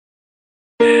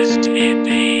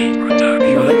STP Production.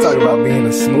 You know, they talk about being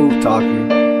a smooth talker,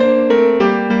 and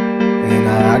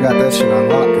I got that shit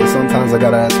unlocked. And sometimes I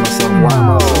gotta ask myself, why am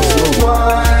I so smooth?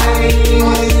 Why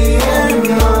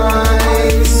am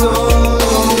I so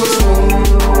smooth?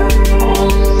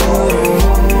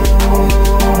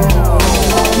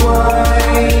 Why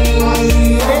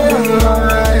am I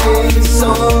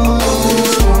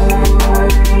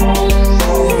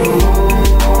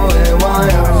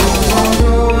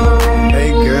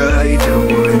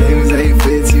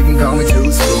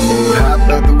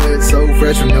so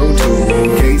fresh from no tool.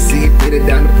 KC fitted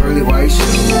down the pearly white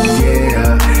shoes.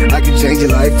 Yeah, I can change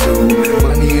your life too.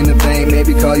 Money in the bank,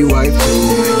 maybe call you wife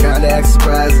too. Kinda act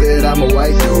surprised that I'm a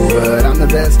white dude, but I'm the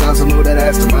best, also move that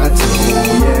ass to my tune.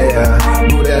 Yeah,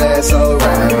 move that ass all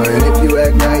around. And if you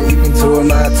act right, you can tour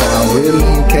my town. With me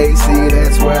and KC,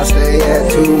 that's where I stay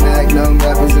at. 2 Magnum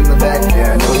rappers in the back,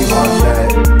 yeah, I know you want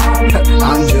that.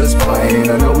 I'm just playing,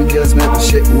 I know we just met, but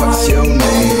shit, what's your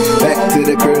name? Back to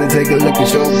the curl and take a look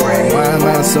at your brain. Why am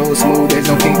I so smooth, there's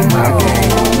no kink in my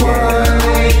game? Why am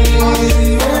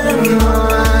I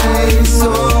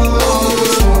so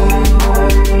smooth?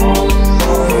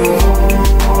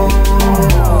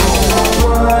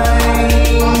 Why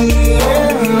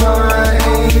am I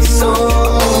so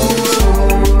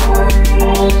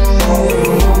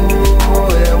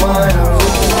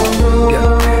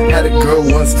smooth? Had a girl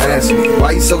once ask me,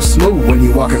 why you so smooth when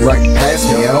you walking right past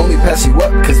me? I only pass you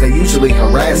up cause they usually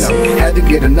harass me. Had to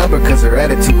get a number cause her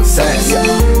attitude was sassy.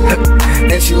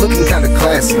 And she looking kinda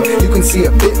classy. You can see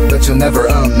a bit but you'll never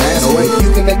unmask.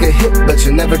 You can make a hit but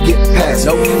you'll never get past.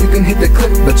 You can hit the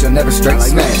clip but you'll never straight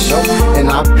smash. And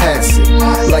I pass it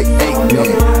like 8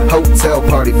 men. Hotel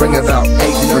party, bring about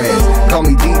 8 friends. Call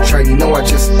me D-Train, you know I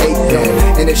just ate them.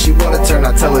 And if she wanna turn,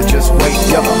 I tell her just wait.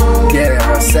 Yeah,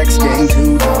 her sex game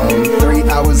too dumb. 3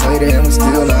 hours later and we're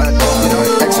still not done. You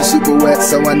know, extra super wet,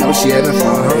 so I know she having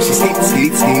fun. She skeet,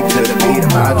 skeet, skeet to the beat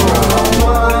of my drum.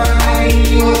 Why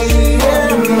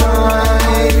am I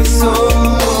so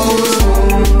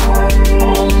smooth?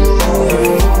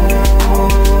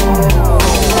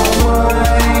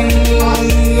 Why am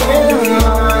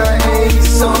I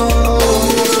so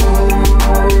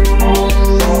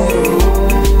smooth?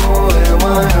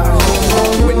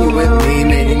 When you with me,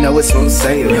 man, you know it's smooth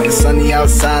sailing. It's sunny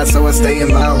outside, so I stay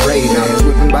in my Ray-Bans.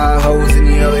 Whipping by hoes and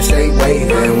you know they stay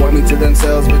waiting. Want me to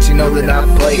themselves, but you know that I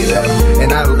play them.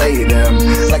 And I lay them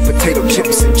like potato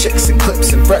chips and chicks and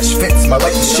clips and fresh fits. My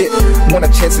life is shit. Want a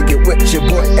chance to get whipped, your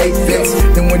boy A-Fits.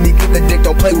 Then when you get the dick,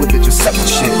 don't play with it, just suck the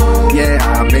shit.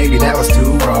 Yeah, maybe that was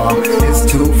too raw. It's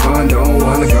too fun, don't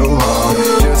wanna go hard.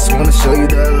 Just wanna show you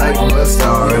the life of a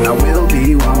star. And I will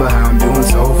be one, but how I'm doing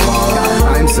so far.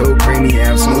 I'm so creamy,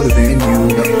 yeah, I'm smoother than you.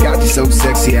 Got you so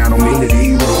sexy, I don't mean to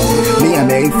be rude. Me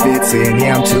and A-Fits in,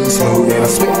 yeah, I'm too smooth. And I'm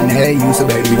spitting at you, so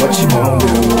baby, what you gonna do?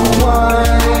 Why?